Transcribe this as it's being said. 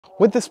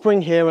With the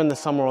spring here and the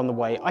summer on the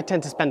way, I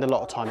tend to spend a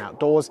lot of time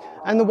outdoors,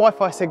 and the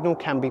Wi-Fi signal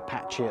can be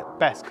patchy at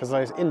best because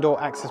those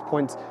indoor access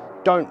points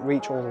don't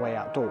reach all the way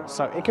outdoors.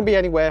 So it can be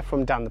anywhere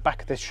from down the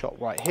back of this shot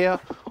right here,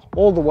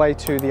 all the way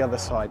to the other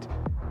side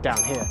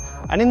down here.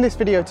 And in this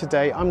video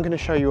today, I'm going to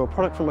show you a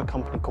product from a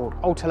company called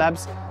Alta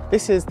Labs.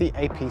 This is the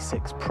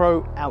AP6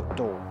 Pro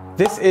Outdoor.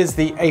 This is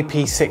the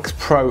AP6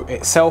 Pro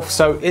itself,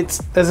 so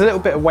there's a little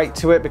bit of weight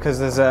to it because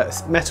there's a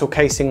metal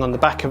casing on the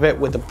back of it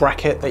with a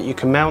bracket that you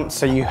can mount.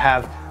 So you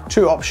have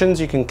two options.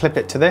 You can clip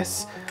it to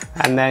this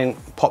and then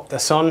pop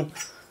this on,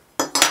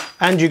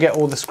 and you get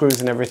all the screws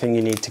and everything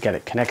you need to get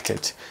it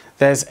connected.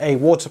 There's a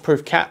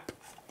waterproof cap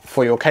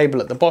for your cable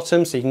at the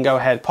bottom, so you can go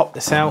ahead, pop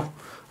this out.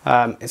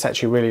 It's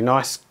actually really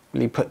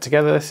nicely put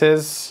together, this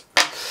is.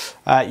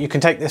 You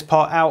can take this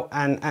part out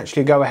and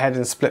actually go ahead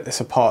and split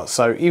this apart.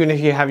 So even if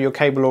you have your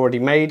cable already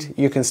made,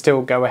 you can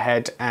still go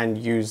ahead and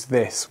use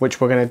this, which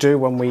we're going to do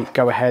when we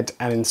go ahead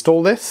and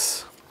install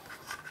this.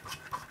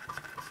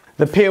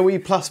 The PoE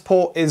Plus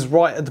port is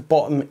right at the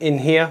bottom in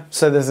here.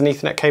 So there's an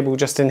Ethernet cable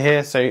just in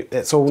here. So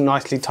it's all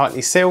nicely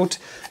tightly sealed.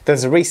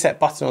 There's a reset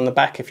button on the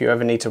back if you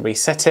ever need to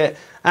reset it.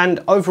 And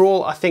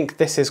overall, I think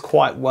this is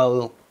quite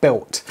well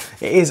built.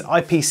 It is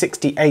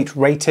IP68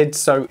 rated,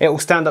 so it will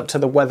stand up to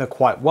the weather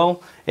quite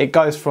well. It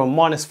goes from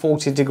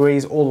 -40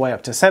 degrees all the way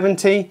up to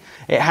 70.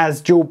 It has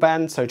dual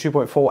band, so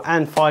 2.4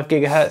 and 5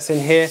 gigahertz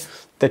in here.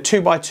 The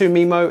 2x2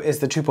 MIMO is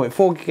the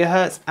 2.4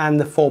 gigahertz and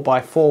the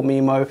 4x4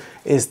 MIMO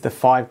is the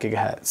 5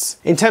 gigahertz.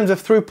 In terms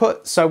of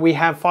throughput, so we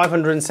have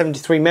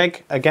 573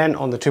 meg, again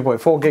on the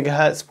 2.4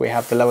 gigahertz. We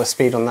have the lowest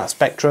speed on that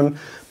spectrum,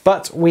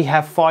 but we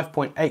have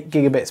 5.8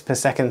 gigabits per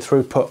second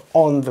throughput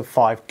on the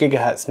 5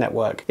 gigahertz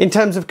network. In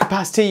terms of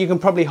capacity, you can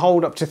probably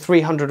hold up to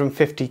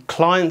 350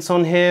 clients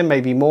on here,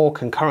 maybe more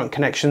concurrent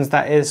connections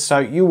that is, so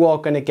you are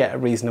going to get a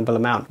reasonable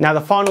amount. Now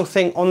the final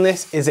thing on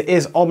this is it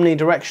is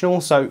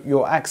omnidirectional, so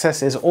your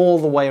access is all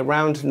the way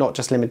around, not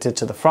just limited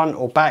to the front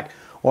or back,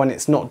 or and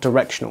it's not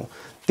directional.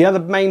 The other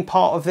main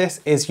part of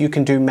this is you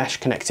can do mesh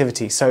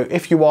connectivity. So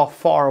if you are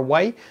far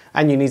away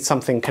and you need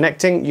something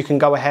connecting, you can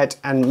go ahead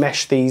and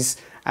mesh these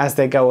as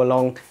they go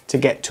along to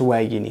get to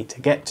where you need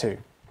to get to.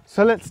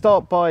 So let's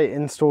start by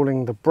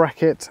installing the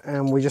bracket,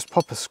 and we just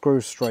pop a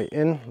screw straight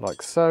in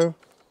like so.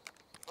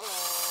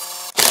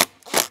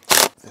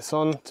 This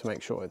on to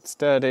make sure it's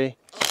sturdy.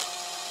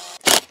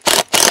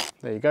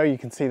 There you go, you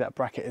can see that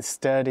bracket is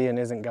sturdy and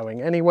isn't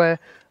going anywhere.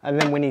 And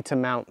then we need to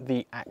mount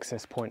the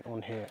access point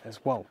on here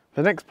as well.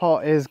 The next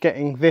part is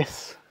getting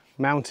this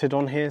mounted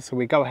on here. So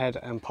we go ahead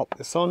and pop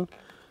this on,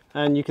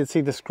 and you can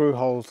see the screw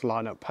holes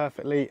line up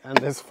perfectly. And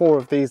there's 4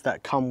 of these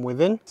that come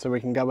within. So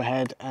we can go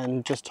ahead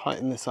and just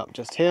tighten this up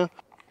just here.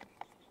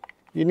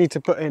 You need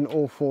to put in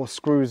all 4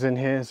 screws in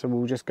here. So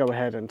we'll just go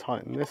ahead and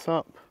tighten this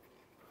up.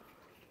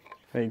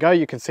 There you go,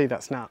 you can see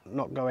that's now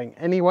not going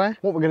anywhere.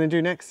 What we're going to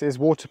do next is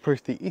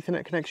waterproof the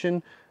Ethernet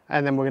connection,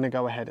 and then we're going to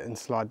go ahead and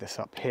slide this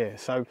up here.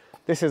 So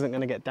this isn't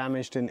going to get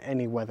damaged in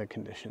any weather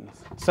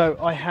conditions. So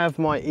I have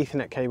my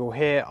Ethernet cable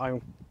here.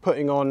 I'm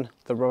putting on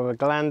the rubber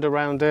gland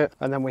around it,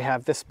 and then we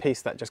have this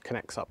piece that just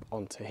connects up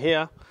onto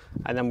here,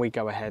 and then we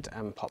go ahead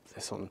and pop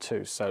this on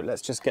too. So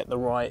let's just get the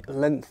right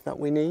length that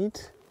we need.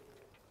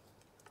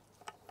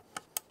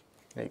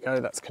 There you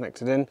go, that's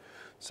connected in.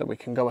 So we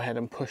can go ahead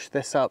and push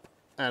this up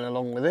and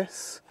along with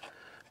this,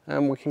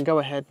 and we can go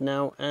ahead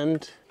now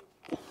and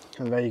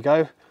there you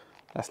go,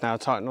 that's now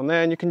tightened on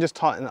there, and you can just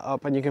tighten it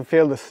up and you can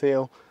feel the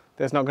seal.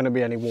 There's not going to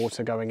be any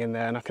water going in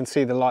there, and I can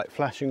see the light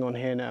flashing on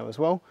here now as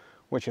well,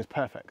 which is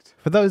perfect.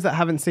 For those that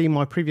haven't seen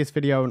my previous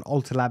video on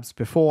Alta Labs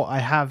before, I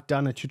have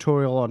done a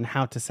tutorial on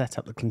how to set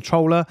up the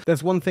controller.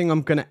 There's one thing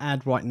I'm going to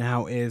add right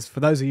now is, for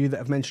those of you that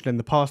have mentioned in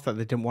the past that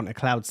they didn't want a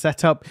cloud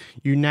setup,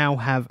 you now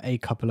have a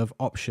couple of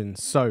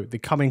options. So the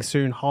coming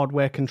soon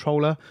hardware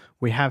controller,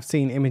 we have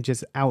seen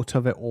images out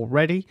of it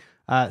already.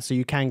 So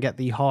you can get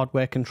the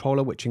hardware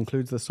controller, which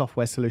includes the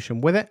software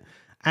solution with it.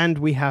 And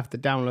we have the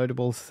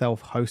downloadable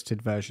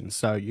self-hosted version.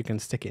 So you can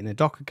stick it in a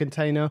Docker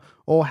container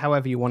or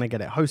however you want to get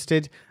it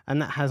hosted.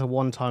 And that has a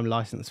one-time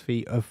license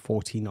fee of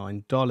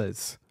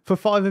 $49. For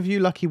 5 of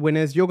you lucky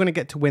winners, you're going to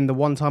get to win the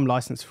one-time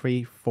license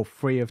fee for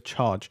free of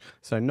charge.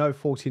 So no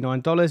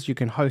 $49, you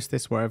can host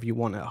this wherever you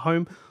want at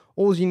home.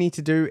 All you need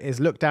to do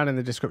is look down in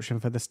the description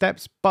for the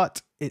steps,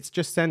 but it's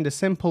just send a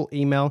simple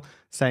email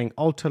saying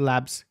Alta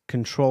Labs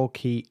control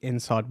key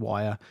inside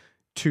wire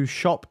to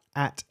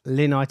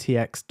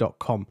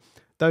shop@linitx.com.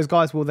 Those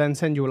guys will then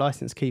send you a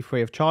license key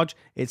free of charge.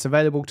 It's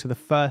available to the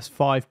first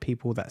 5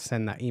 people that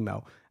send that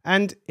email.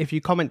 And if you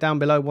comment down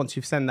below once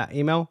you've sent that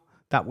email,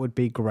 that would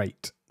be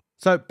great.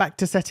 So back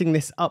to setting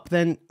this up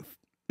then.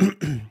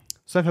 This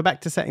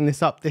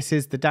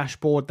is the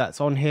dashboard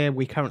that's on here.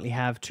 We currently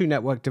have 2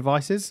 network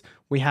devices.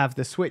 We have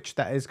the switch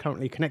that is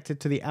currently connected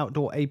to the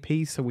outdoor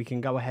AP, so we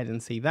can go ahead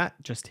and see that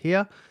just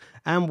here.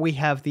 And we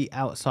have the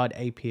outside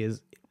AP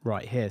is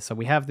right here. So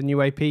we have the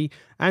new AP,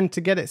 and to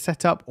get it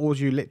set up, all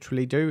you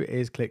literally do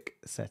is click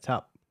set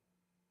up.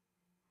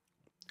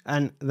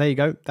 And there you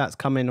go, that's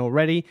come in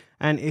already.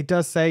 And it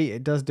does say,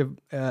 it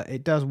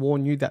does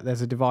warn you that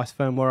there's a device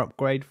firmware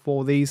upgrade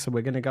for these. So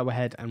we're going to go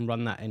ahead and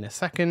run that in a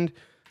second.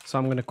 So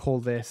I'm going to call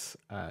this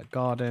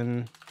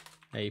Garden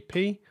AP,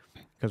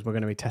 because we're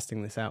going to be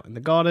testing this out in the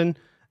garden.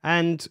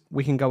 And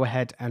we can go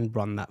ahead and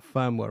run that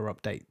firmware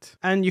update.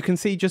 And you can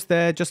see just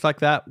there, just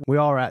like that, we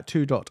are at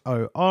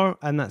 2.0R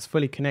and that's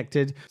fully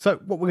connected. So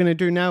what we're going to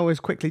do now is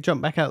quickly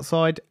jump back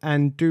outside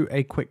and do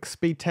a quick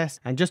speed test.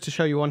 And just to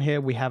show you on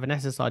here, we have an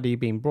SSID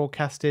being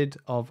broadcasted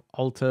of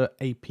Alta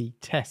AP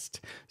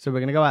test. So we're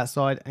going to go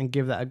outside and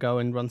give that a go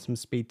and run some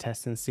speed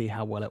tests and see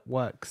how well it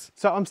works.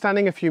 So I'm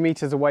standing a few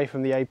meters away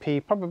from the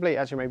AP, probably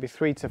actually maybe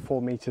 3 to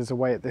 4 meters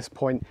away at this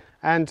point.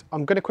 And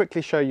I'm going to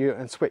quickly show you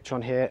and switch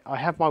on here. I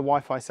have my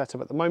Wi-Fi set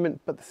up at the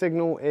moment, but the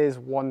signal is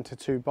 1 to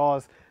 2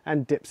 bars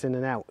and dips in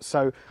and out.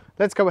 So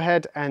let's go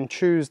ahead and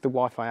choose the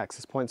Wi-Fi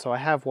access point. So I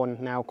have one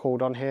now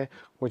called on here,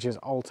 which is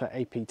Alta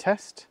AP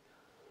test.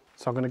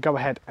 So I'm going to go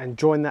ahead and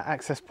join that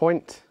access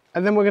point.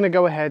 And then we're going to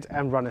go ahead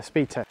and run a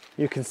speed test.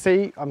 You can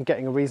see I'm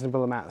getting a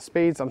reasonable amount of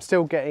speeds. I'm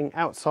still getting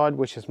outside,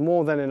 which is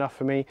more than enough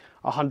for me,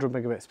 100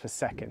 megabits per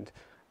second.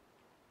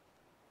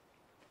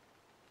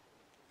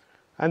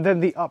 And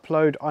then the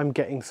upload, I'm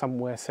getting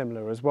somewhere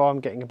similar as well. I'm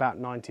getting about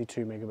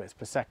 92 megabits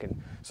per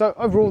second. So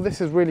overall, this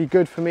is really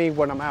good for me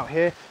when I'm out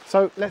here.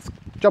 So let's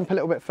jump a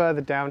little bit further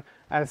down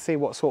and see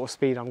what sort of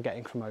speed I'm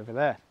getting from over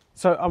there.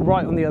 So I'm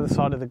right on the other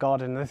side of the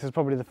garden. And this is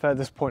probably the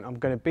furthest point I'm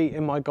going to be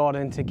in my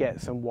garden to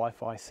get some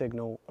Wi-Fi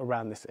signal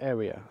around this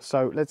area.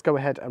 So let's go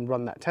ahead and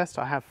run that test.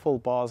 I have full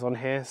bars on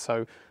here,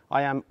 so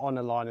I am on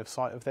a line of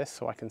sight of this,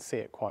 so I can see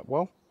it quite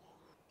well.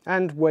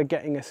 And we're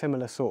getting a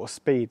similar sort of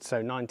speed,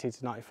 so 90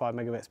 to 95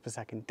 megabits per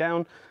second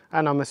down,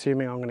 and I'm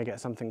assuming I'm going to get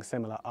something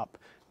similar up.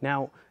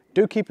 Now,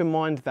 do keep in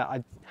mind that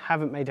I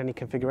haven't made any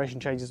configuration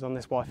changes on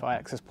this Wi-Fi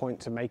access point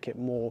to make it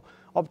more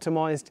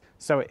optimized,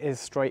 so it is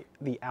straight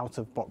the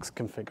out-of-box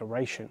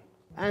configuration.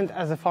 And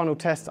as a final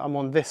test, I'm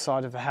on this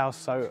side of the house,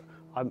 so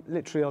I'm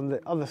literally on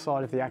the other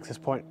side of the access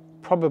point,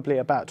 probably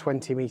about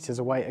 20 meters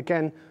away.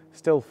 Again,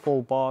 still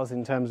full bars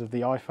in terms of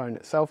the iPhone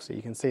itself, so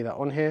you can see that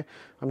on here.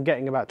 I'm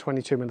getting about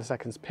 22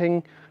 milliseconds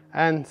ping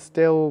and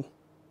still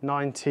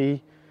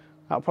 90,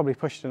 I'll probably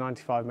push to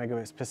 95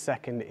 megabits per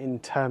second in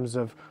terms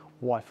of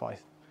Wi-Fi,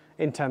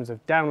 in terms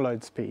of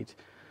download speed.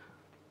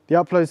 The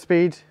upload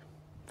speed,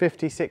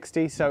 50,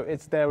 60, so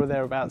it's there or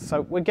thereabouts.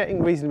 So we're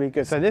getting reasonably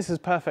good. So this is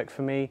perfect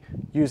for me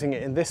using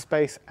it in this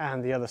space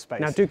and the other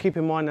space. Now do keep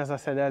in mind, as I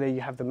said earlier,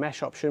 you have the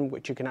mesh option,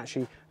 which you can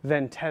actually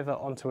then tether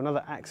onto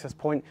another access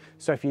point.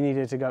 So if you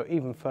needed to go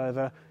even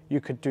further, you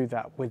could do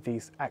that with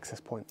these access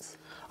points.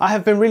 I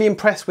have been really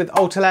impressed with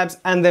Alta Labs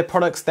and their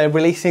products. They're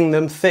releasing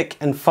them thick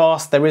and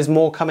fast. There is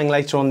more coming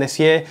later on this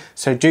year,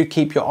 so do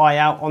keep your eye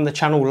out on the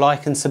channel,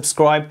 like and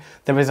subscribe.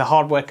 There is a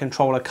hardware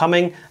controller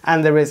coming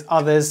and there is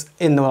others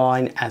in the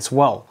line as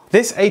well.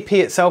 This AP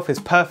itself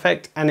is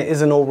perfect and it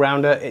is an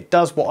all-rounder. It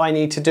does what I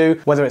need to do,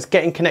 whether it's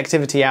getting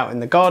connectivity out in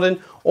the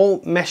garden or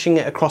meshing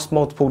it across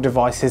multiple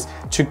devices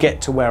to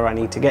get to where I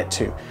need to get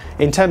to.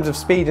 In terms of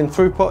speed and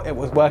throughput, it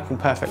was working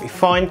perfectly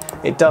fine.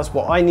 It does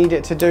what I need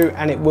it to do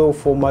and it will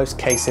for most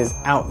cases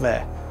out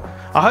there.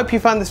 I hope you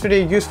found this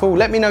video useful.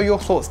 Let me know your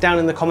thoughts down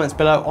in the comments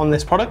below on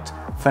this product.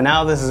 For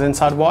now, this is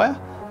Inside Wire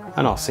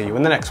and I'll see you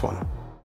in the next one.